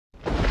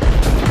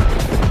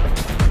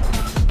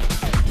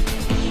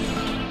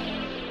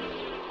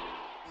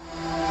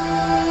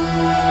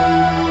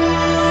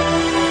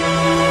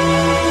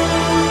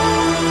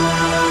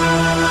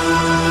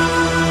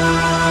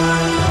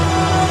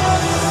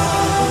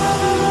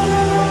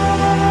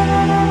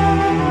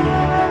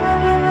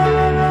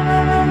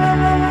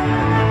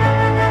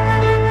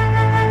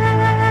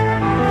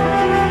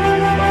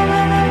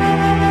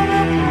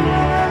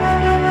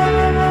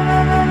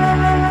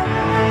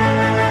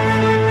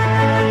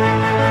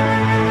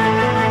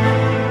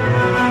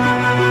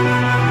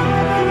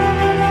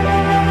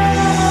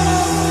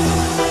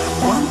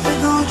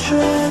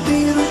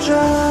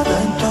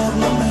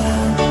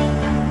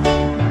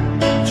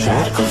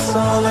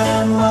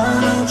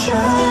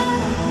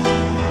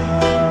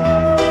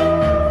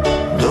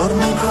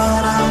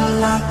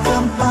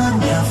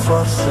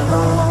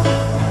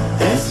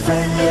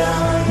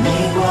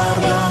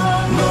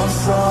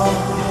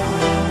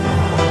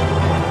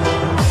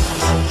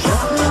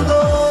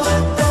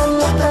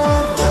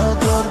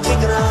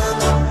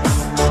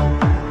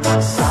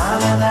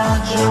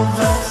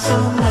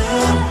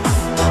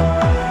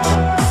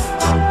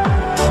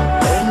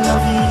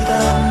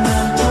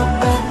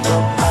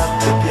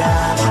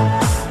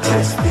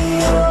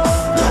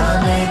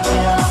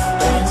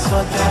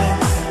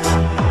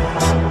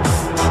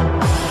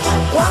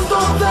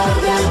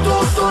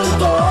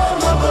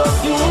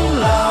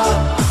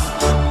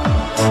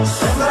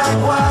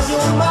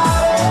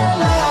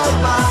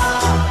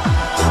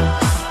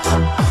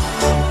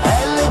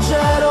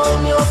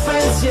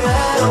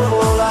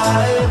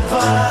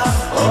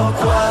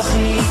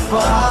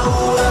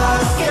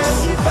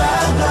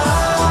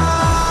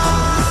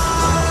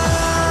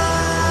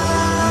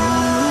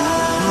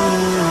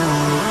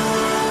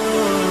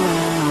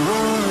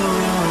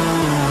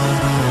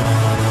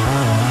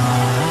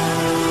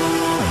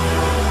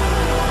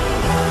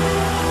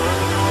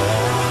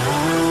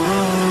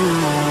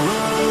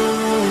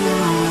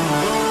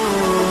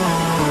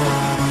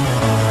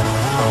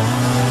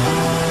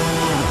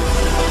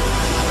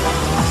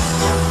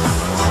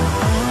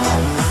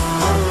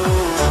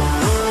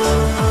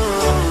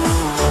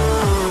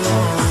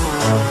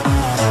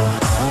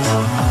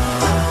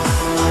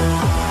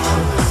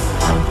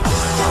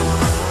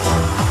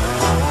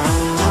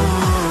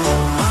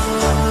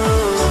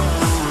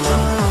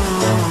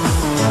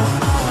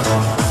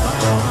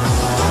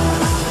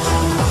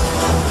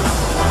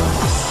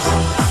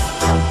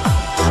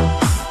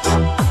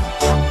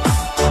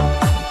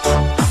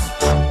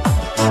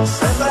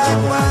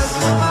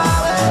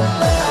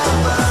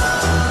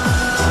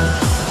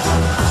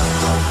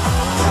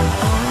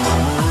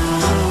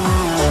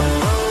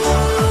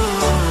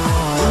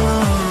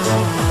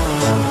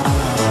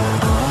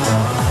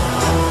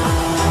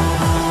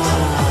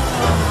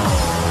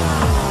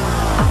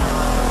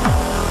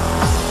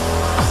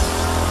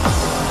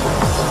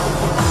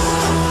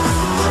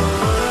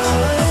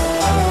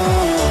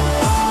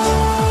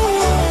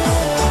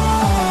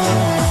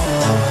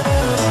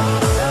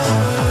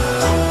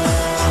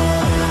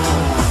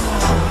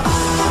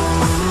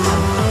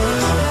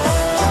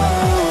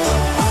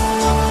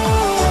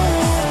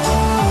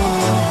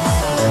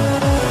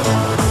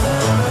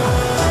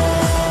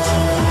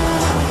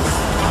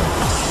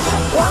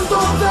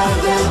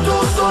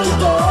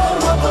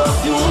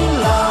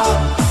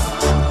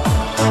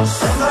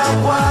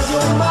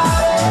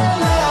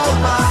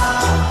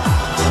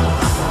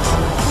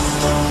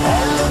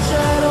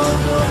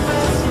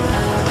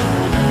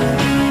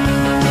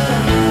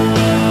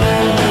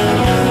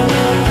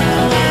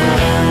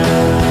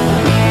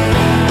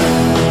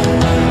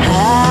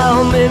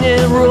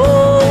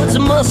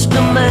must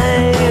a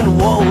man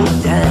walk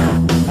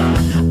down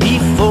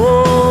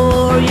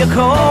before you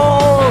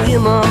call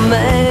him a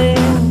man?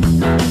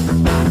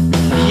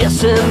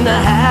 Yes, and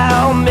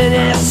how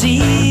many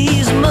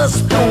seas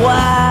must the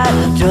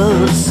white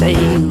dove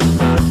sail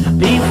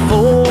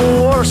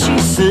before she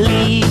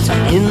sleeps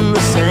in the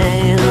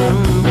sand?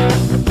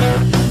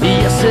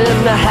 Yes,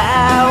 and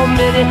how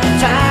many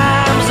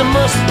times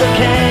must the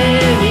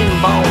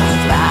cannonballs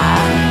fly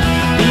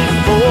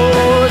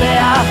before they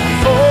are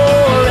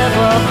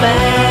forever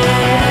banned?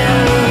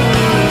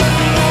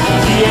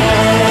 The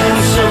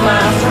answer,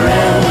 my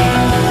friend,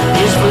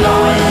 is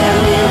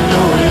blowing in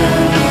the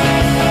wind.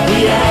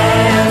 The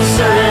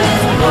answer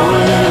is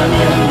blowing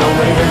in the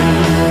wind.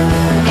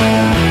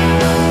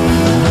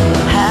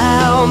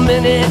 How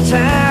many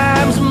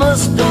times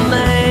must a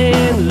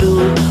man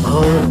look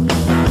up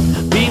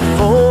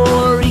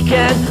before he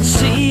can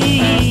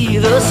see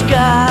the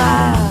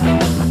sky?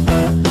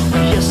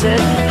 Yes,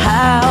 and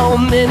how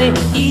many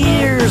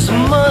ears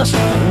must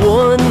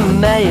one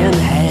man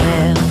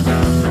have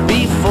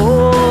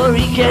before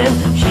he can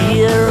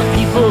hear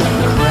people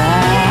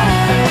cry?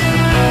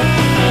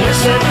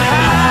 Yes, and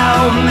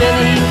how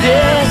many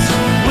deaths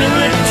will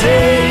it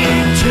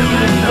take to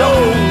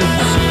know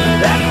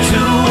that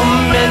too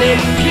many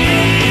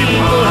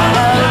people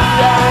have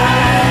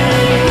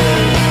died?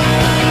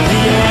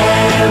 The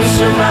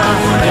answer, my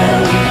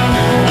friend,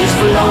 is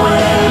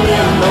blowing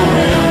in the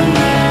wind.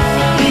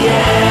 The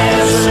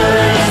answer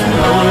is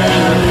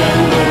blowing in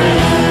the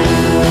wind.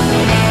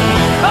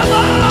 Come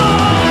on!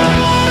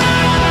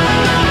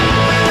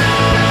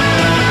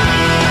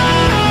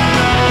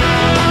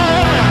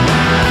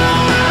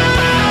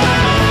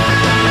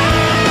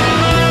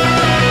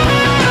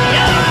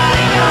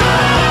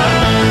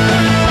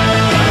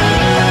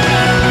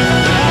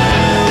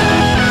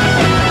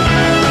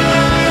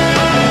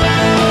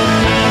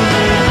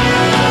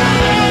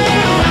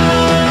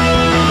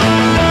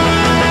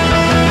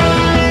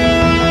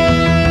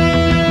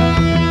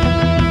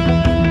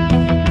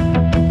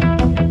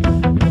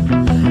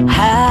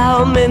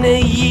 How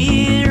many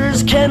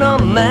years can a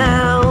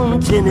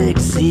mountain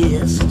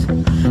exist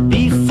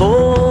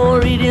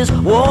before it is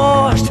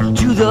washed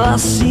to the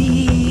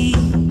sea?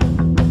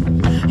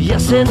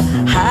 Yes, and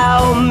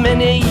how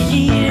many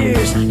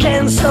years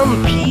can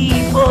some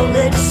people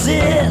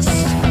exist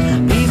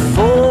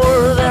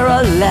before they're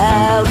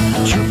allowed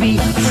to be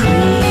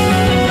free?